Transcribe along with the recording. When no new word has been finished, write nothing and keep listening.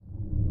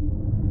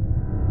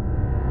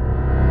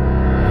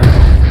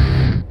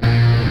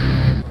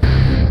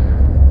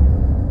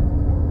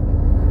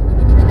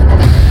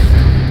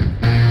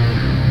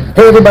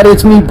Hey everybody,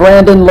 it's me,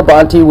 Brandon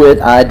Labonte with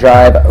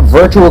iDrive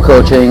Virtual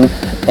Coaching,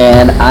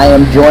 and I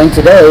am joined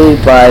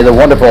today by the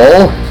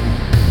wonderful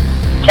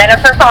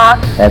Jennifer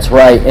Fox. That's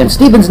right, and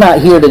Steven's not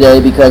here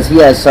today because he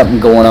has something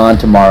going on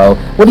tomorrow.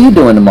 What are you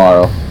doing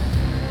tomorrow?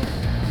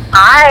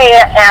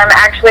 I am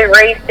actually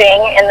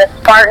racing in the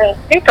Spartan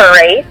Super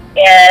Race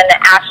in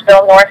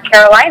Asheville, North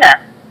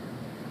Carolina.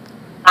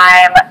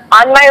 I'm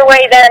on my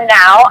way there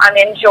now. I'm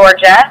in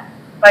Georgia,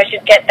 so I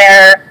should get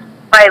there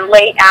by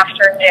late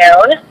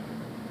afternoon.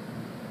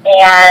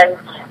 And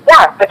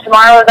yeah, so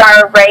tomorrow is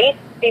our race.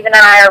 Steven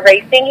and I are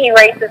racing. He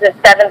races at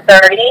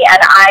 7:30, and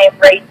I'm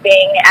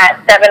racing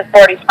at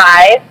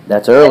 7:45.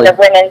 That's early. In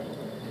the women's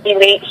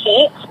elite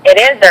heat. It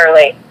is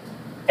early.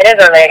 It is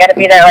early. I got to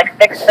be there like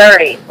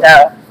 6:30,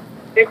 so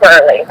super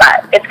early.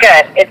 But it's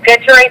good. It's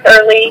good to race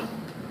early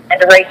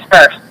and to race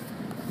first.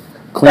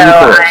 Clean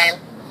course.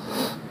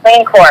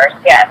 Clean course,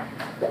 yes.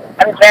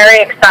 I'm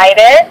very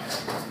excited,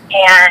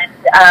 and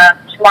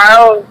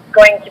tomorrow is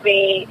going to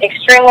be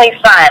extremely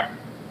fun.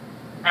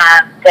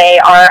 They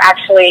are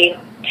actually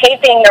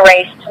taping the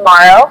race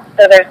tomorrow,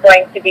 so there's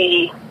going to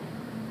be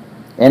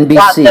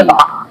NBC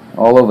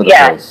all over the place.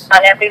 Yes,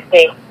 on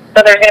NBC.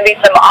 So there's going to be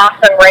some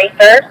awesome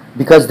racers.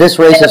 Because this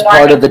race is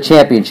part of the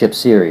championship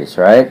series,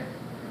 right?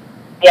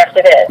 Yes,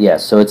 it is.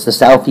 Yes, so it's the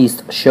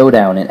Southeast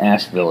Showdown in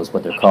Asheville is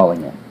what they're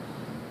calling it.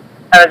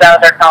 Oh, is that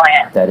what they're calling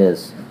it? That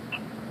is.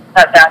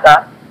 That sounds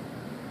awesome.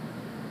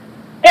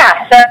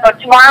 Yeah, so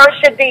tomorrow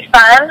should be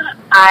fun.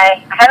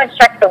 I haven't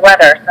checked the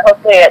weather, so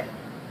hopefully it's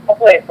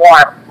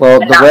warm. Well,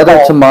 the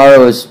weather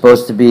tomorrow is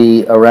supposed to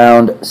be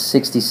around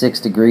 66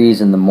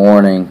 degrees in the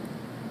morning.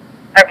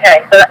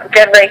 Okay, so that's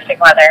good racing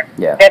weather.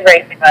 Yeah. Good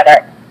racing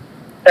weather.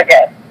 So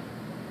good.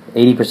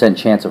 80%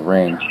 chance of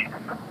rain.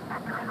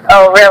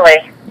 Oh,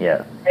 really?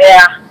 Yeah.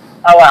 Yeah.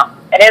 Oh, well.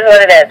 It is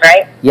what it is,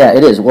 right? Yeah,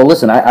 it is. Well,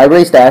 listen, I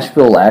raced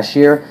Asheville last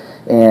year,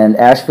 and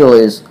Asheville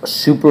is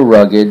super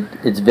rugged.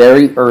 It's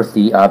very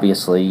earthy,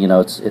 obviously. You know,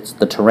 it's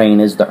the terrain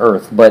is the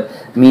earth, but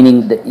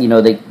meaning that, you know,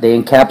 they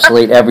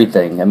encapsulate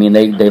everything. I mean,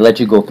 they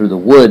let you go through the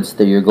woods,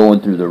 that you're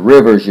going through the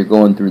rivers, you're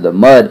going through the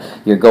mud,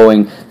 you're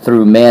going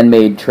through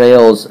man-made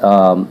trails,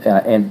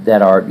 and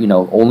that are, you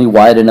know, only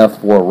wide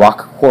enough for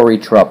rock quarry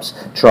trucks.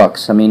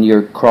 I mean,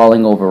 you're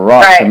crawling over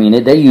rocks. Right. I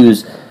mean, they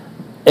use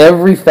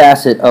every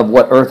facet of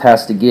what Earth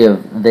has to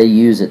give. They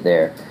use it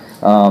there.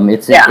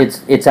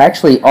 It's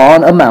actually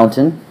on a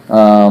mountain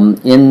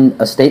in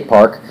a state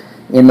park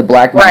in the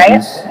Black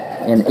Mountains,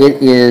 and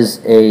it is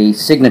a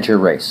signature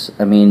race.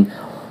 I mean,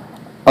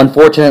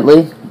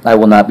 unfortunately, I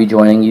will not be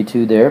joining you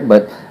two there,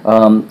 but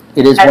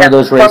it is one of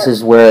those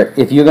races where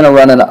if you're going to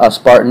run a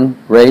Spartan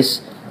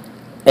race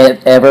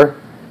ever,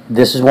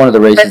 this is one of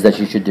the races that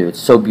you should do. It's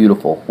so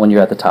beautiful when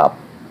you're at the top.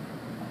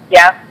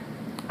 Yeah,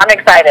 I'm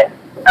excited.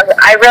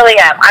 I really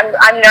am.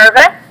 I'm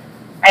nervous.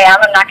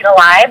 I'm not going to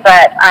lie,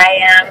 but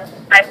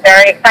I'm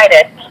very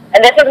excited.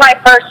 And this is my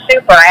first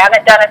super. I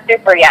haven't done a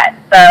super yet,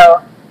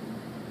 so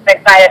I'm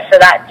excited for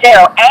that too.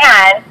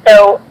 And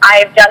so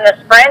I've done the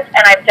sprint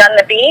and I've done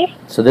the beast.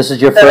 So this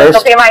is your first? This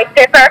will be my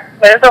super.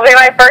 This will be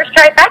my first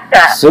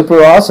trifecta.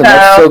 Super awesome.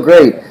 That's so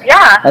great.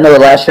 Yeah. I know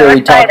last year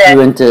we talked you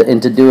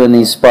into doing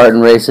these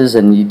Spartan races,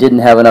 and you didn't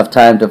have enough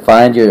time to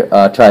find your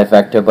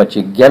trifecta, but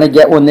you're going to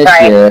get one this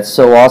year. That's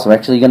so awesome.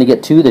 Actually, you're going to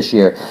get two this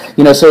year.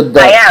 You know, so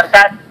I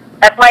am.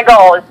 That's my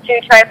goal, is 2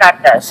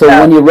 trifectas. So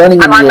when you're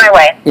running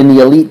in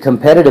the elite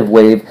competitive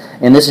wave,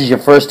 and this is your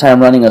first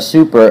time running a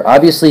super,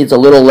 obviously it's a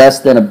little less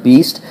than a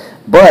beast,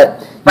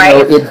 but you know,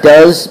 it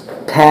does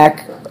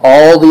pack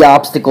all the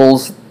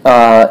obstacles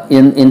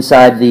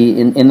inside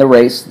the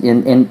race,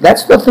 and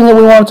that's the thing that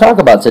we want to talk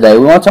about today.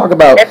 We want to talk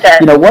about,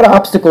 you know, what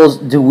obstacles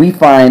do we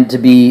find to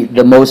be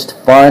the most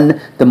fun,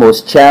 the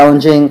most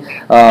challenging,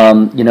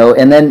 you know,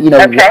 and then, you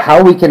know,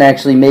 how we can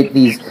actually make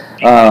these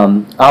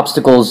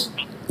obstacles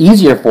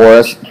easier for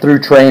us through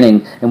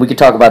training, and we could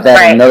talk about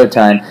that another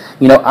time.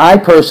 You know, I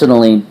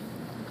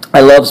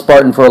love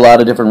Spartan for a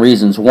lot of different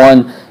reasons.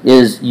 One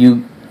is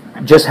you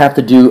just have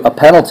to do a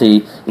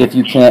penalty if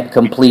you can't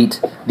complete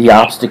the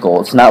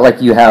obstacle. It's not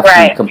like you have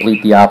to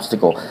complete the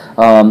obstacle.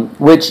 I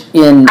like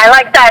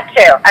that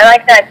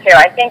too.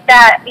 I think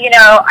that, you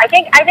know, I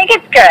think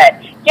it's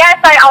good. Yes,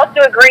 I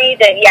also agree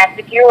that yes,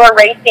 if you are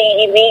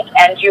racing elite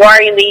and you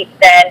are elite,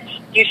 then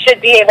you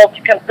should be able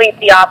to complete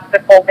the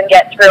obstacles and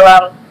get through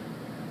them.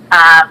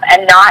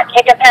 And not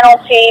take a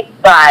penalty,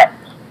 but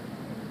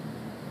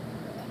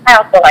I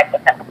also like the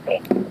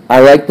penalty. I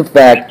like the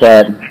fact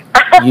that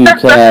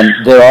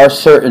there are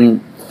certain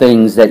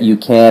things that you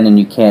can and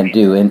you can't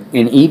do. And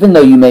even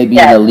though you may be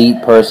an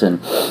elite person,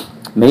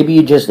 maybe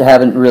you just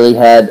haven't really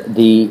had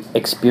the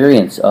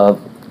experience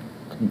of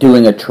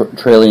doing a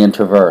trillion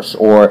traverse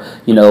or,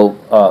 you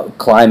know,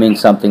 climbing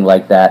something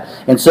like that.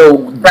 And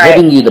so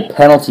giving you the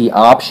penalty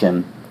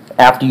option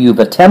after you've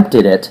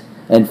attempted it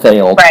and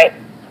failed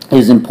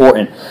is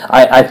important.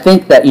 I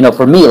think that, you know,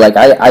 for me, like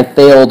I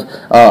failed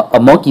a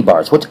monkey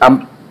bars, which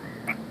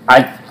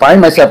I find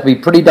myself to be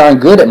pretty darn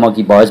good at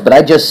monkey bars, but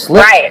I just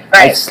slipped.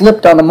 I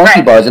slipped on the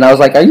monkey bars, and I was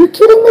like, "Are you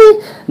kidding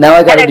me?" Now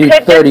I got to do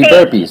 30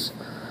 burpees.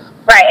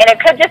 Right, and it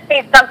could just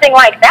be something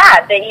like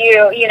that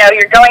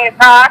you're going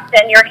across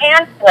and your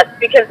hand slips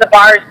because the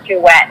bar is too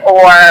wet,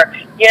 or,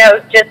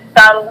 just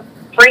some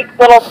freak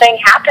little thing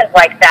happens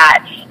like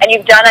that. And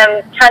you've done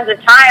them tons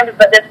of times,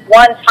 but this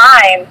one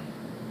time,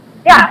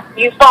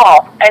 you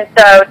fall. And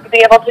so to be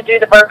able to do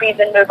the burpees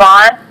and move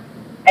on,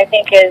 I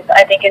think is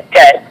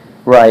good.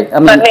 Right. I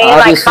mean, but me,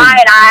 like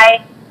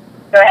mine,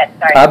 go ahead,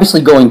 sorry.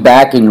 Obviously, going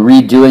back and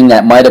redoing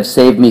that might have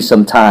saved me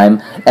some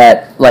time.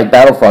 At, like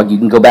Battle Frog, you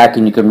can go back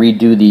and you can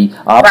redo the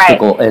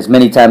obstacle as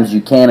many times as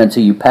you can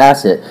until you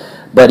pass it.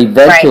 But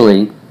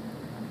eventually,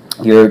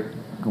 you're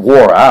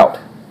wore out.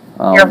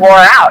 You're wore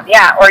out,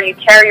 or you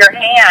tear your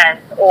hands,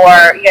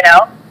 or,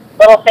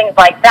 little things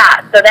like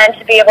that. So then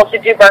to be able to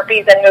do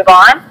burpees and move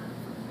on,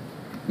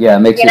 it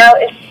makes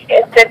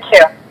it's good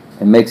too.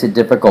 It makes it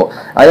difficult.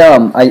 I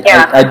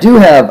do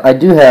have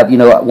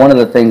one of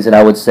the things that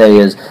I would say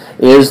is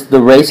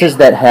the races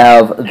that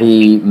have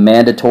the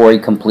mandatory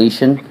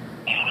completion.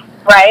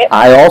 Right.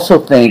 I also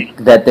think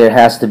that there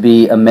has to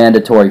be a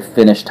mandatory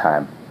finish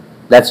time.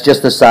 That's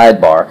just a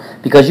sidebar,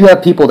 because you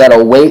have people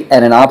that'll wait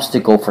at an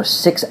obstacle for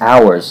 6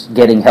 hours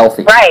getting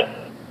healthy. Right.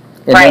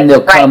 And then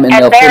they'll come and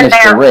they'll finish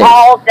the race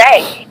all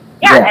day.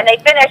 Yeah, and they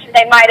finish and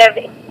they might have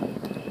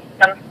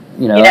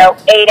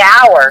 8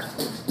 hours.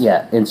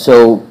 Yeah, and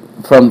so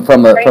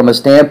from a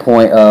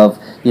standpoint of,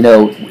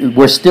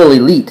 we're still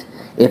elite.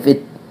 If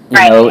it,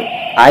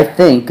 I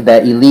think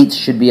that elites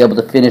should be able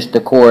to finish the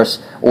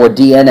course or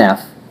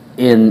DNF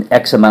in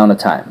X amount of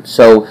time.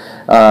 So,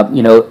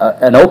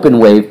 an open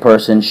wave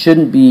person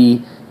shouldn't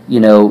be,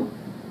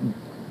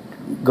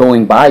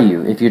 going by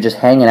you. If you're just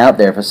hanging out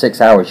there for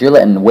 6 hours, you're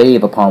letting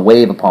wave upon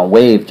wave upon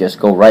wave just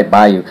go right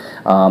by you.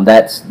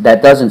 That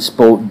doesn't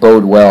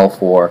bode well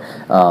for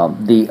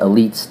the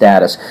elite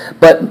status.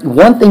 But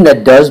one thing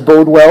that does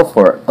bode well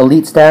for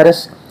elite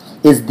status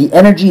is the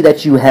energy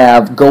that you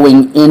have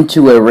going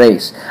into a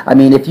race. I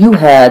mean, if you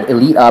had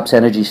Elite Ops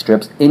energy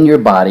strips in your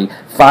body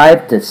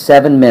 5 to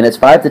 10 minutes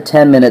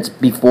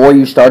before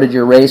you started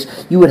your race,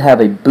 you would have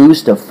a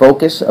boost of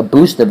focus, a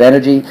boost of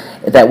energy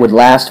that would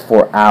last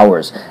for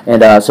hours.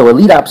 And so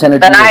Elite Ops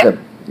energy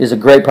is a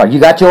great product. You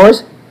got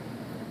yours?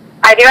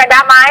 I do. I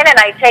got mine, and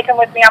I take them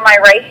with me on my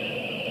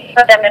race.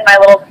 Put them in my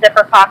little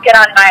zipper pocket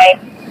on my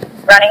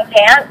running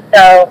pants.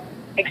 So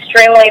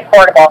extremely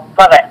portable.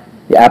 Love it.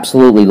 You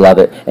absolutely love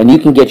it. And you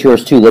can get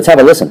yours too. Let's have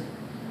a listen.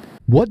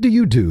 What do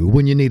you do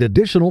when you need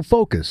additional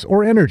focus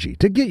or energy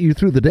to get you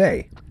through the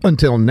day?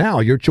 Until now,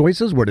 your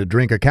choices were to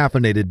drink a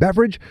caffeinated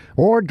beverage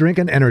or drink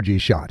an energy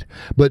shot.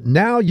 But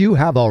now you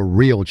have a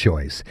real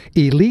choice.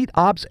 Elite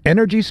Ops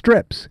Energy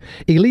Strips.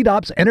 Elite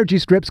Ops Energy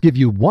Strips give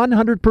you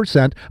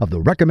 100% of the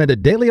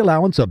recommended daily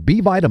allowance of B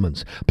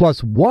vitamins,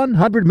 plus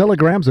 100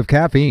 milligrams of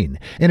caffeine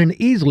in an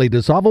easily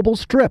dissolvable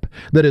strip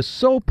that is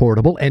so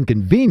portable and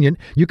convenient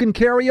you can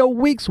carry a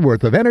week's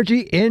worth of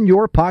energy in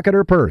your pocket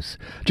or purse.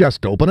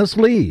 Just open a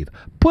sleeve,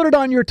 put it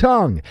on your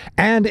tongue,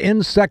 and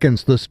in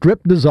seconds the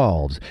strip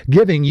dissolves,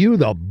 giving you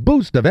the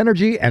boost of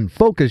energy and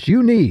focus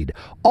you need,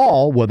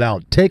 all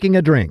without taking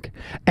a drink.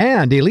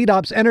 And Elite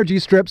Ops Energy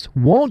Strips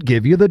won't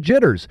give you the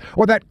jitters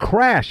or that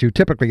crash you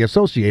typically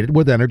associated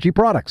with energy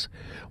products.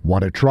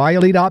 Want to try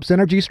Elite Ops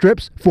Energy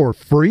Strips for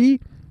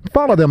free?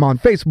 Follow them on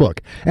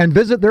Facebook and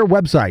visit their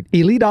website,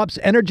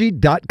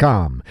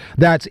 EliteOpsEnergy.com.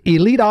 That's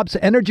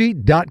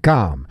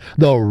EliteOpsEnergy.com.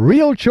 The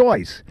real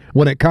choice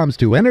when it comes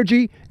to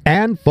energy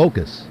and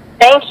focus.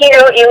 Thank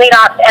you, Elite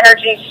Ops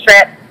Energy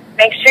Strip.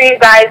 Make sure you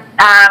guys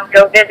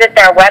go visit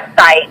their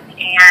website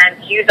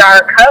and use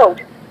our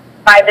code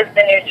 5 is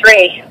the new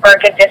 3 for a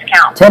good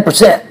discount.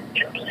 10%.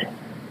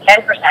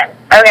 10%.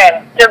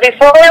 Okay, so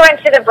before we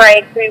went to the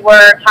break, we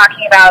were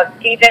talking about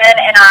Stephen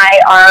and I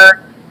are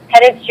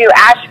headed to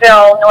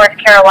Asheville, North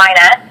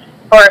Carolina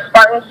for a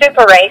Spartan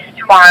Super Race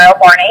tomorrow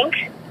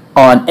morning.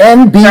 On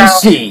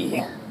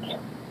NBC. So,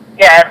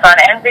 yes, on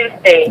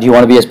NBC. Do you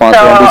want to be a sponsor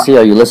of NBC?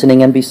 Are you listening,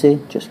 NBC?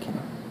 Just kidding.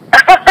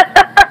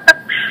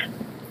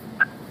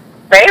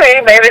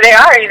 Maybe they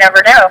are. You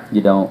never know.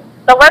 You don't.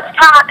 So let's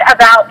talk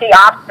about the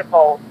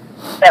obstacles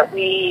that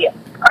we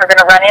are going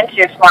to run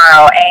into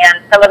tomorrow,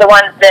 and some of the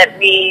ones that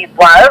we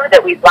love,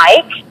 that we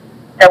like,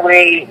 that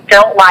we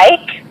don't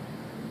like.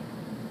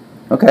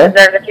 Okay.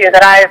 There's a few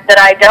that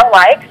I don't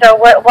like. So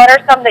what are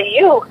some that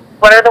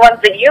what are the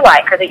ones that you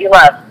like or that you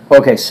love?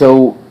 Okay,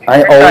 so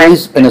I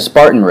always, in a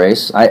Spartan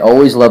race, I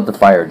always love the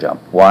fire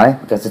jump. Why?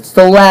 Because it's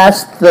the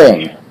last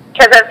thing.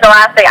 Because it's the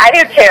last thing. I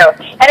do too.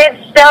 And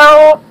it's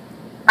so,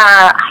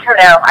 I don't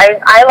know,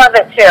 I love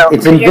it too.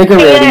 It's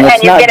invigorating.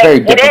 It's not very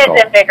difficult. It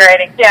is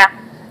invigorating, yeah.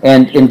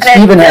 And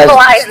Stephen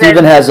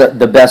has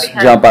the best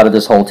jump out of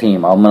this whole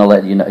team. I'm going to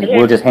let you know.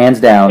 We're just hands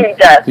down.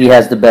 He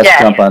has the best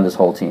jump on this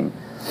whole team.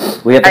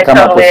 We have to come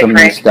up with some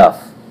new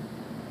stuff.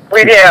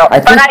 We do.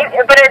 But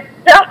it's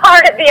so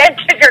hard at the end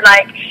because you're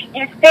like,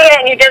 you see it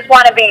and you just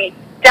want to be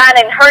done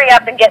and hurry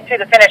up and get through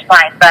the finish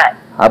line. But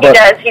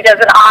He does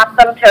an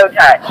awesome toe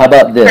touch. How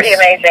about this? Pretty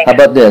amazing. How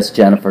about this,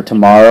 Jennifer?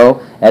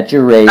 Tomorrow at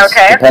your race,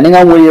 depending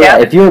on where you're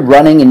at, if you're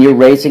running and you're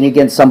racing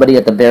against somebody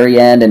at the very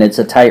end and it's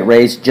a tight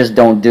race, just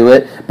don't do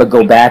it, but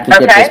go back and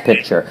get this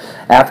picture.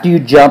 After you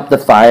jump the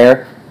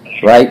fire,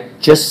 right,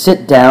 just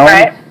sit down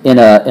in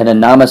a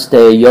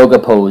namaste yoga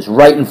pose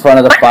right in front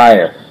of the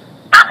fire.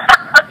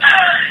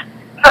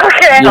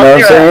 Okay, you know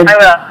what I'm saying? I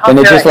will. And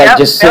it's just like,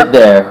 just sit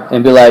there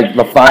and be like,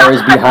 the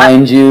fire's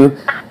behind you,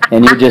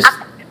 and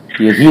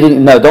you're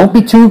heating. No, don't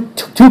be too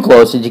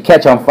close, as you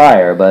catch on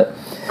fire. But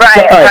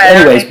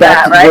anyways,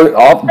 back to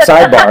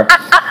sidebar.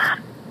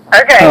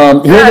 Okay.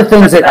 Here are the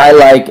things that I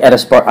like at a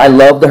Spartan. I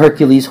love the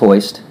Hercules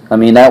hoist. I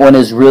mean, that one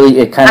is really,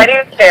 it kind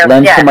of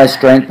lends to my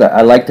strength.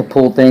 I like to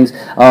pull things.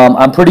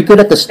 I'm pretty good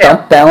at the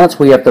stump balance,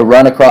 where you have to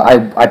run across.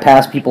 I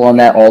pass people on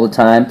that all the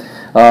time.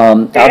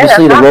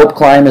 Obviously, the rope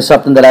climb is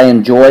something that I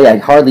enjoy. I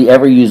hardly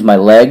ever use my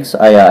legs.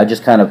 I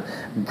just kind of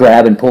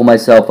grab and pull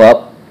myself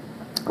up.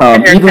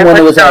 Even when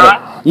it was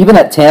even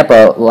at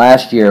Tampa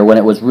last year, when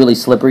it was really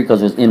slippery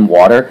because it was in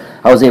water,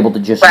 I was able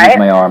to just use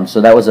my arms.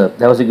 So that was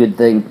a good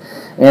thing.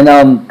 And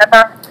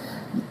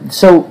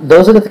so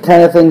those are the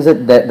kind of things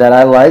that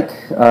I like.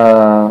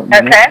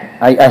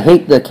 I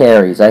hate the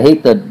carries. I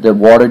hate the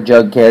water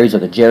jug carries or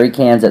the jerry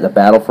cans at the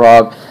Battle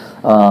Frog.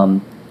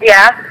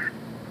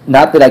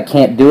 Not that I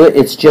can't do it,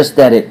 it's just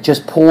that it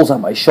just pulls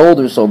on my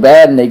shoulders so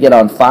bad and they get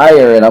on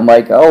fire and I'm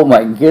like, oh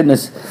my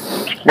goodness,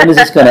 when is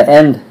this going to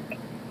end?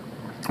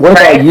 What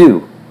about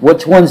you?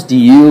 Which ones do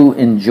you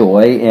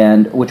enjoy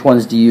and which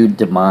ones do you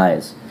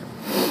demise?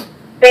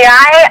 See,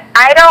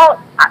 I don't,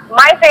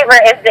 my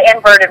favorite is the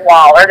inverted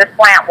wall or the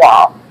slant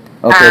wall.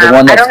 Okay, the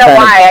one that's I don't know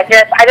why,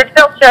 I just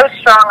feel so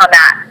strong on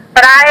that.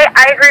 But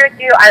I agree with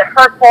you,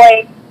 Hurt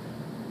Point,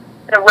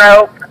 the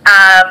rope,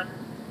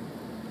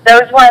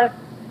 those ones,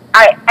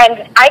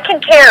 I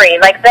can carry,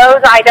 like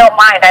those I don't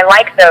mind. I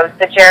like those,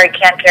 the jerry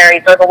can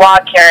carries or the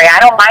log carry. I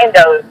don't mind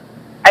those.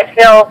 I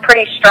feel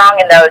pretty strong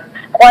in those.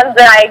 Ones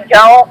that I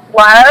don't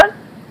love,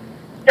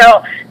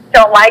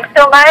 don't like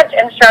so much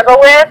and struggle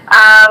with,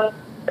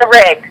 the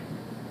rig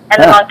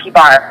and the monkey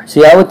bar.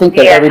 See, I would think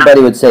that everybody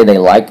would say they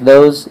like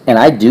those, and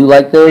I do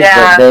like those,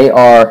 but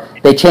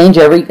they change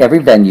every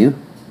venue.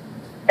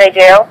 They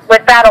do?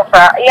 With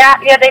Battlefront.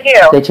 Yeah, they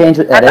do. They change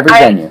at every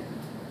venue.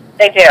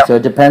 They do. So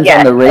it depends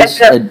on the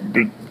race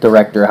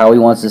director, how he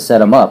wants to set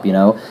them up, you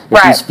know.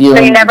 If he's feeling,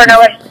 so you never know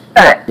what to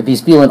set. If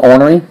he's feeling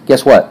ornery,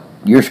 guess what?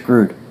 You're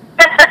screwed.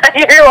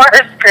 You are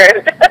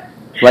screwed.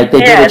 Like they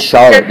did at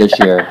Charlotte this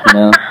year, you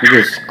know. They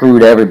just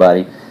screwed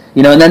everybody.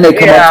 You know, and then they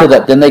come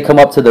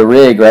up to the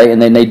rig, right?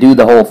 And then they do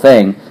the whole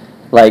thing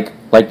like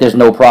there's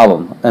no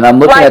problem. And I'm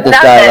looking at this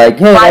guy like,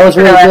 "Hey, that was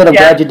really good. I'm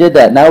glad you did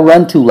that. Now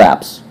run 2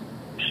 laps."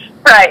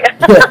 Right.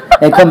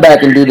 And come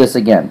back and do this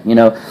again, you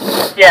know.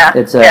 Yeah.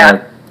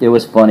 It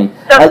was funny.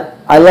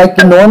 I like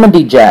the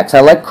Normandy jacks.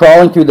 I like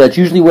crawling through that. It's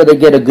usually where they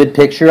get a good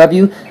picture of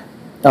you.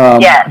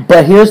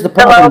 But here's the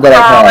problem that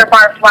I've had.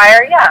 Barbed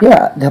wire,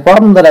 Yeah, the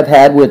problem that I've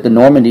had with the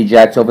Normandy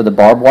jacks over the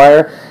barbed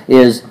wire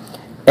is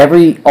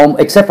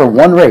except for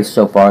one race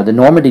so far, the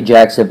Normandy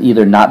jacks have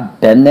either not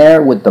been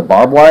there with the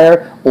barbed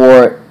wire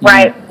or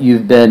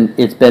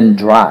it's been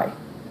dry.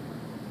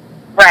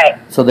 Right.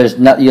 So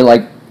you're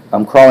like,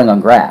 I'm crawling on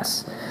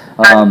grass.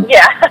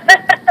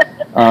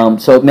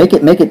 So make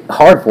it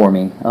hard for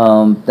me.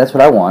 That's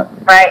what I want.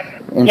 Right.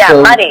 And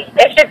muddy.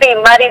 It should be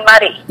muddy.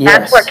 Yes.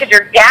 That's where, because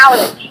you're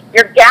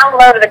down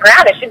low to the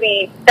ground. It should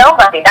be so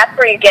muddy. That's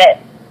where you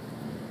get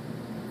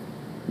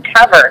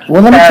covered.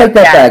 Well, let me take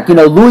that back. You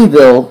know,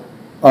 Louisville,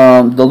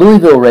 the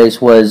Louisville race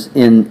was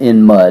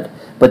in mud,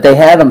 but they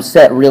had them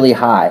set really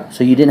high,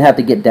 so you didn't have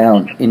to get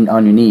down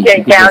on your knees.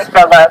 Get down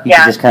so low. You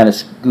could just kind of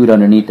scoot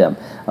underneath them,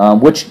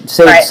 which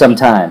saved some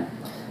time.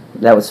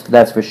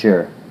 That's for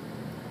sure.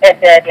 It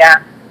did,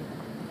 yeah.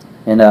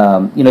 And,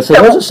 so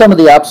those are some of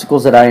the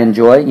obstacles that I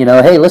enjoy. You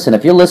know, hey, listen,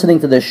 if you're listening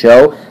to this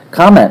show,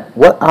 comment,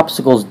 what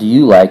obstacles do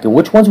you like? And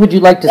which ones would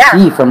you like to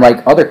see from,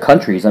 like, other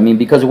countries? I mean,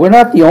 because we're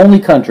not the only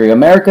country.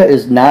 America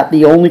is not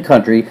the only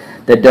country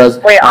that does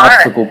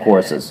obstacle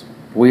courses.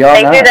 We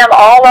are not. They do them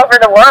all over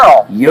the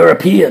world.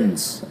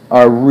 Europeans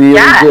are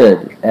really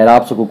good at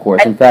obstacle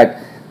course. In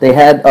fact, they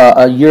had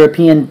a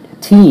European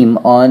team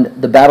on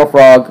the Battle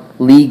Frog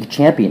League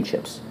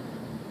Championships.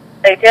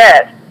 They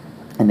did.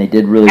 And they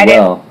did really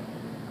well.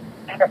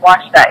 I haven't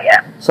watched that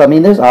yet. So, I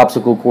mean, there's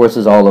obstacle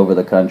courses all over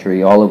the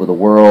country, all over the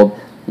world,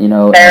 you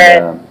know.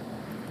 There is.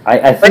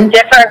 I think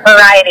with different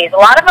varieties. A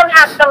lot of them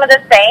have some of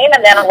the same,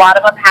 and then a lot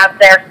of them have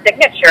their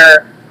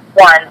signature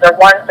ones, or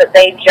ones that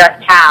they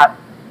just have.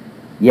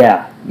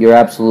 Yeah, you're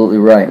absolutely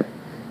right.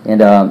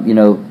 And,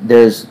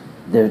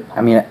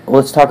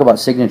 let's talk about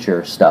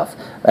signature stuff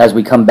as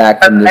we come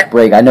back from this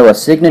break. I know a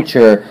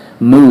signature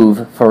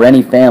move for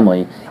any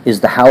family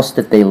is the house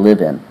that they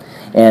live in.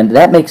 And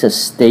that makes a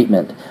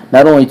statement,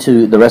 not only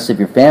to the rest of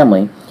your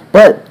family,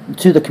 but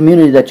to the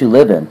community that you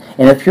live in.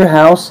 And if your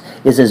house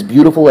is as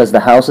beautiful as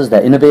the houses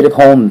that Innovative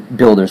Home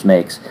Builders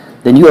makes,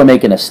 then you are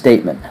making a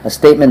statement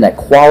that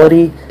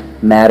quality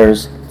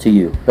matters to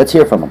you. Let's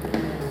hear from them.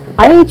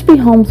 IHB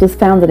Homes was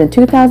founded in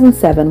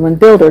 2007 when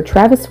builder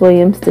Travis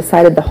Williams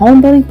decided the home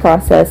building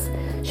process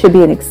should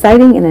be an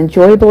exciting and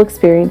enjoyable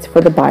experience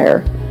for the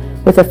buyer.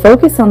 With a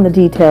focus on the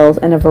details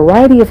and a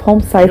variety of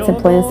home sites and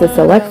plans to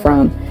select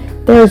from,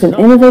 there is an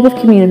innovative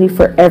community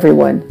for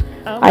everyone.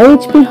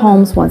 IHB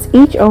Homes wants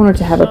each owner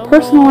to have a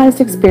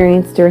personalized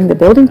experience during the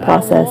building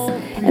process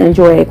and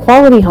enjoy a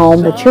quality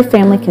home that your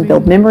family can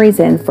build memories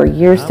in for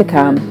years to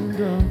come.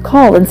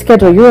 Call and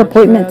schedule your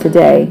appointment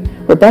today.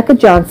 Rebecca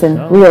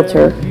Johnson,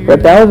 Realtor,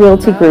 Rebel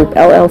Realty Group,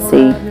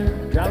 LLC,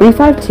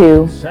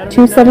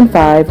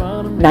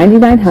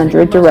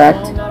 352-275-9900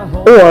 direct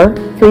or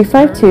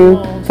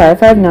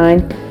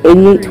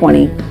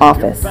 352-559-8820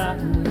 office.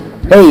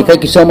 Hey,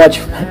 thank you so much,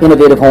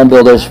 Innovative Home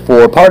Builders,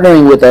 for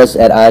partnering with us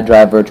at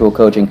iDrive Virtual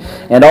Coaching,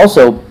 and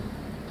also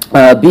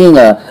being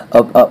a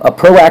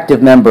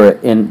proactive member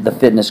in the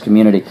fitness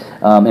community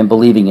and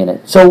believing in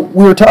it. So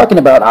we were talking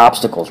about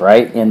obstacles,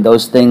 right? And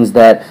those things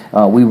that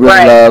we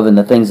really love and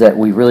the things that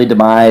we really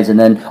demise, and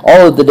then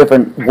all of the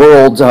different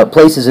worlds,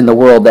 places in the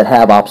world that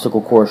have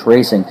obstacle course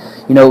racing.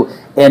 You know,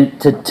 and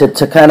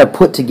to kind of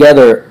put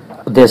together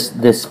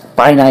this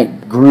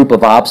finite group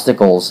of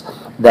obstacles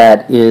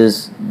that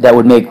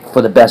would make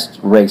for the best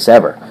race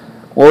ever.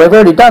 Well, they've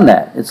already done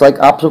that. It's like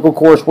obstacle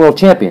course world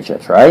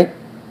championships, right?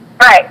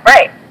 Right.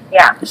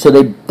 Yeah. So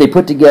they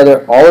put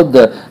together all of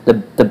the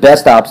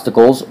best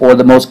obstacles or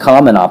the most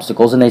common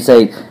obstacles, and they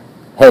say,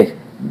 hey,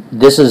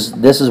 this is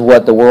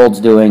what the world's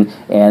doing,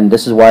 and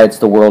this is why it's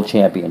the world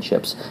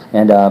championships,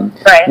 and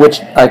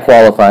which I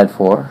qualified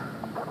for.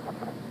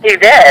 You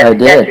did. I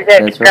did. Yes, you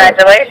did. That's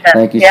Congratulations. Right.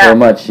 Thank you so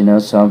much. You know,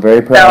 so I'm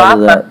very proud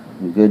of that.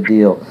 Good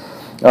deal.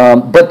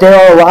 But there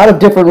are a lot of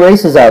different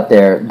races out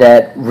there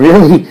that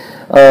really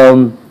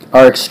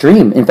are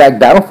extreme. In fact,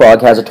 Battle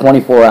Frog has a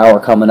 24-hour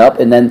coming up,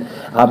 and then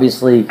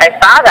obviously I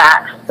saw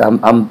that.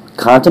 I'm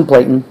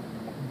contemplating.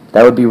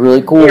 That would be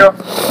really cool. You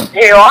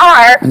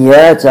are.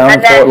 Yeah, it's out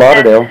in Fort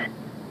Lauderdale.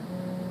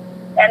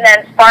 And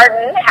then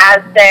Spartan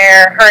has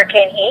their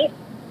Hurricane Heat.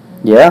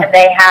 Yeah. And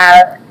they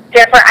have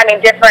different, I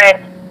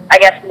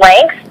guess,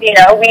 lengths. You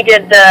know, we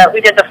did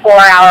the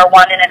 4-hour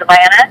one in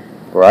Atlanta.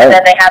 Right. And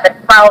then they have the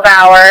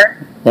 12-hour.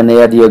 And they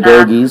have the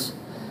Agogis.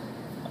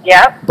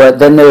 Yep. But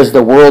then there's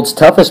the World's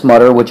Toughest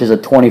Mudder, which is a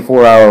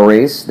 24-hour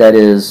race that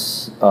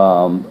is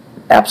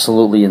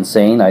absolutely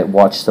insane. I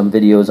watched some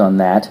videos on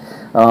that.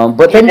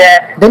 But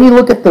then you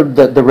look at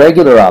the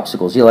regular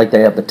obstacles. You like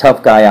they have the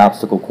Tough Guy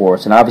obstacle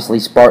course, and obviously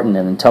Spartan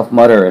and Tough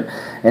Mudder,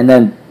 and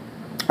then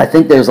I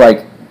think there's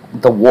like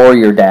the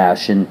Warrior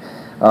Dash and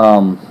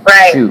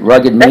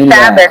Rugged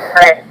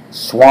Maniac,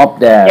 Swamp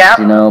Dash,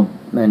 you know,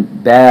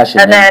 and Bash,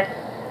 and then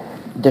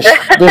there's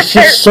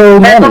just so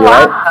many,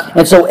 right?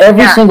 And so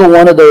every single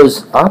one of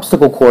those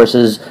obstacle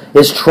courses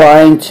is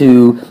trying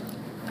to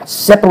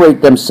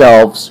separate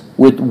themselves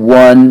with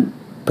one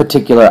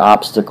particular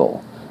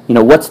obstacle. You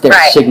know, what's their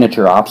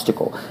signature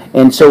obstacle?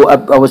 And so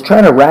I was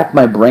trying to rack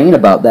my brain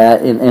about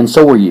that, and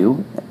so were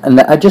you.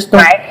 And I just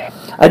don't,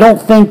 I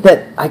don't think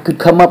that I could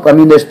come up, I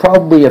mean, there's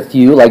probably a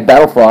few, like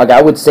Battle Frog.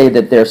 I would say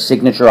that their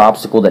signature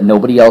obstacle that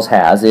nobody else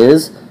has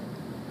is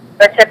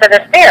the tip of the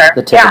spear.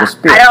 The tip of the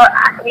spear.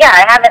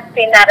 I haven't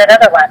seen that at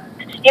other ones.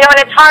 You know, and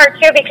it's hard,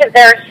 too, because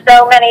there's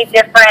so many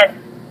different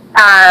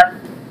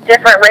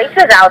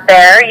races out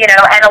there, you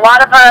know, and a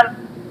lot of them,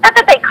 not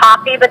that they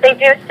copy, but they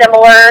do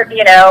similar,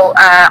 you know,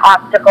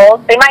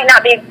 obstacles. They might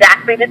not be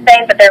exactly the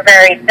same, but they're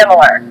very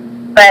similar.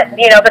 But,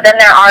 you know, but then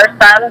there are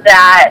some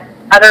that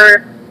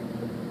others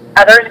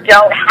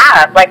don't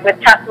have, like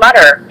with Tough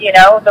Mudder, you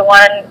know, the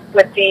one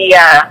with the,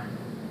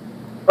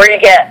 where you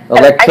get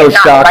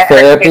electroshock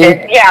therapy.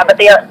 Yeah, but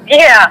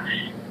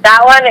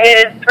that one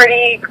is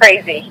pretty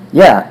crazy.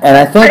 Yeah, and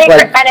I think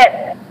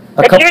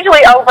it's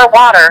usually over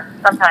water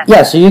sometimes.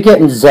 Yeah, so you're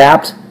getting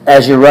zapped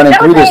as you're running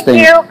through this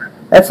thing.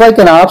 That's like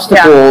an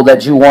obstacle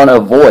that you want to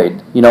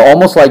avoid. You know,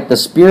 almost like the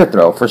spear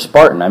throw for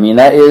Spartan. I mean,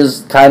 that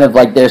is kind of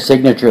like their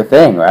signature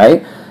thing,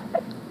 right?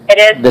 It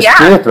is. The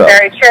spear throw.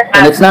 Very true.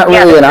 And it's not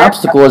really an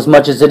obstacle as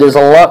much as it is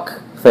a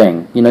luck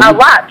thing. You know. A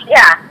luck,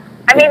 yeah.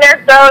 I mean,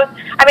 there's those.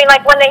 I mean,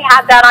 like when they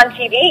had that on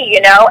TV,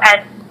 you know,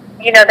 and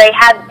you know they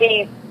had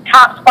these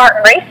top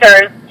Spartan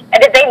racers,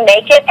 and did they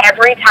make it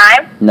every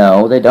time?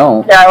 No, they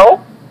don't.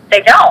 No, they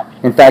don't.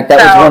 In fact,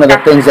 that was one of the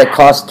things that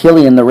cost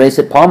Killian the race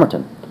at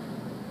Palmerton.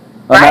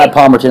 Or not at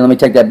Palmerton. Let me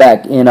take that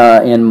back. In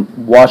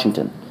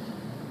Washington.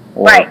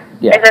 Yeah.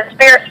 It's a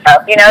spear throw.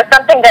 You know,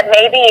 something that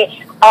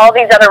maybe all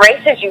these other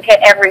races you hit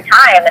every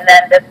time, and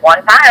then this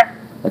one time.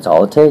 That's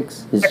all it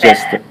takes. It's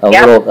just a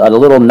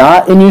little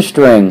knot in your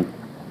string.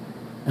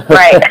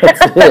 Right.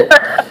 That's it.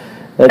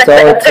 That's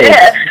all it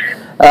takes.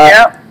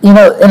 You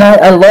know, and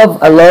I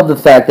love the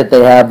fact that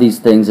they have these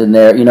things in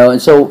there. You know,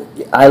 and so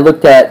I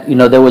looked at, you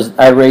know,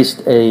 I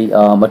raced a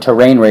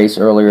terrain race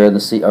early in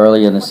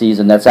the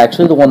season. That's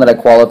actually the one that I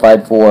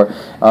qualified for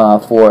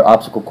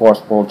Obstacle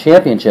Course World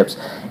Championships,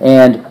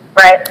 and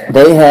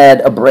they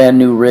had a brand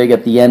new rig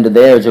at the end of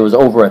theirs. It was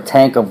over a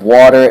tank of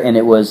water, and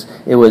it was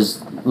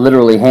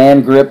literally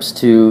hand grips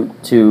to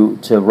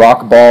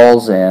rock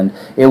balls, and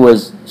it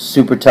was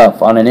super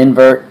tough on an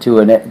invert to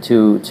a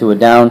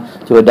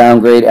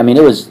downgrade. I mean,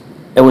 it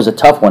was a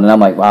tough one, and I'm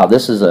like, wow,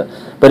 this is a.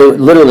 But it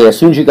literally, as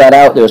soon as you got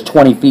out, there was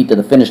 20 feet to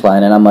the finish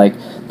line, and I'm like,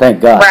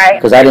 thank God,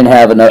 because I didn't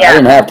have enough. I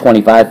didn't have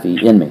 25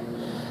 feet in me.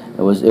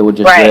 It would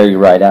just wear you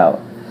right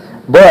out.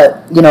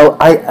 But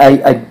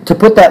I to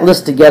put that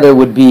list together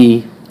would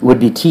be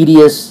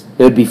tedious.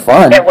 It would be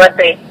fun. It would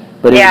be.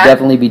 But it would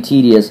definitely be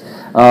tedious.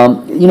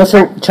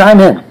 So chime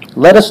in.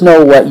 Let us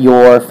know what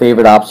your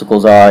favorite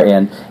obstacles are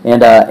and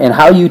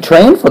how you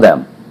train for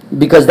them.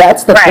 Because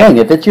that's the thing.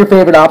 If it's your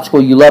favorite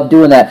obstacle, you love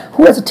doing that.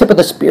 Who has a tip of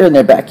the spear in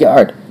their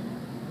backyard?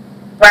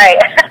 Right.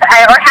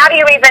 Or how do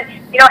you even,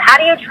 how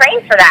do you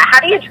train for that? How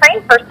do you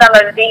train for some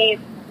of these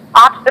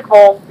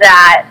obstacles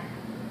that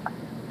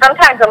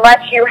sometimes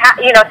unless you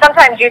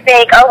sometimes you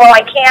think, oh, well,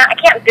 I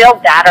can't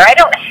build that, or I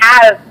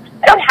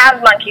don't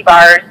have monkey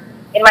bars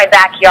in my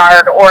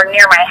backyard or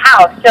near my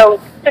house. So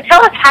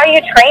tell us how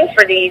you train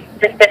for these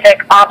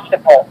specific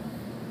obstacles.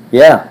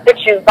 Yeah. That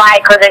you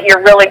like or that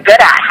you're really good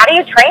at. How do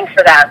you train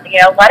for them?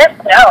 Let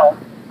us know.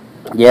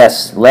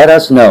 Yes, let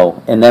us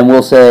know. And then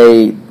we'll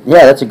say,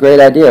 yeah, that's a great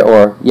idea.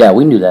 Or, yeah,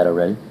 we knew that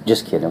already.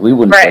 Just kidding. We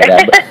wouldn't say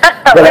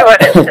that. But we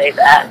wouldn't say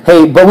that.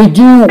 Hey, but we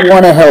do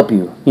want to help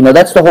you.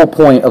 That's the whole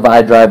point of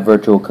iDrive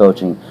Virtual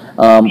Coaching.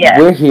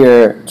 We're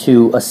here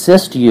to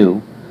assist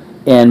you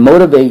and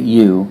motivate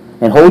you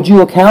and hold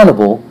you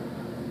accountable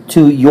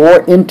to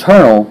your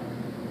internal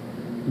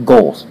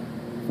goals.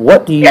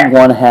 What do you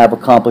want to have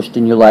accomplished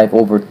in your life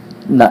over,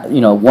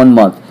 1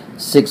 month,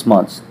 6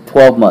 months,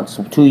 12 months,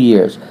 2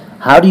 years?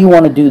 How do you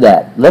want to do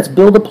that? Let's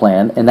build a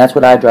plan, and that's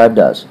what iDrive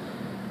does.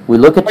 We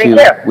look at you,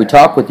 we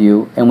talk with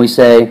you, and we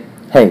say,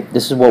 hey,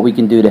 this is what we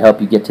can do to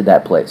help you get to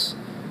that place.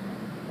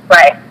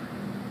 Right.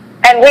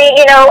 And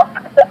we,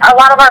 a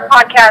lot of our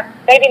podcasts,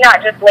 maybe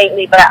not just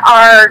lately, but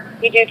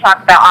we do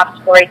talk about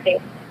obstacle racing,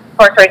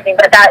 horse racing,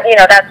 but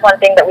that's one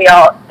thing that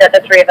that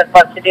the three of us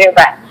love to do.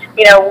 But,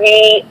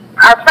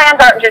 our plans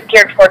aren't just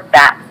geared towards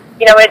that.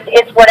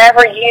 It's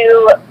whatever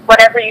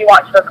you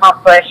want to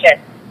accomplish, and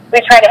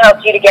we try to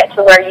help you to get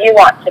to where you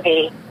want to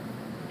be.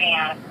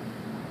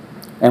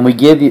 And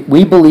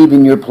we believe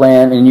in your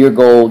plan and your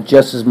goal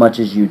just as much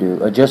as you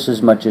do, just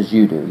as much as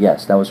you do.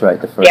 Yes, that was right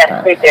the first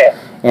time. Yes, we do.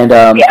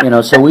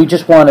 And, so we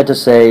just wanted to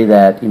say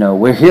that,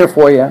 we're here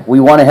for you. We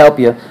want to help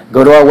you.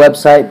 Go to our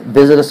website,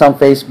 visit us on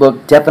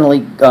Facebook,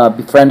 definitely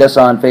befriend us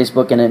on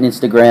Facebook and on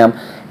Instagram,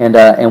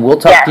 and we'll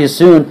talk to you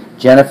soon.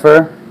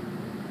 Jennifer,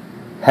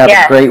 have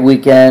a great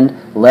weekend.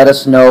 Let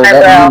us know.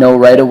 Let me know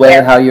right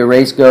away how your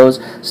race goes.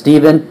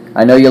 Steven,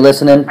 I know you're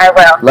listening. I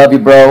will. Love you,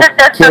 bro.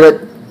 Kill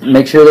it.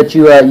 Make sure that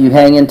you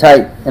hang in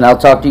tight, and I'll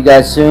talk to you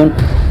guys soon.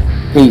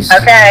 Peace.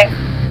 Okay.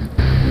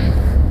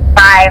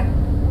 Bye.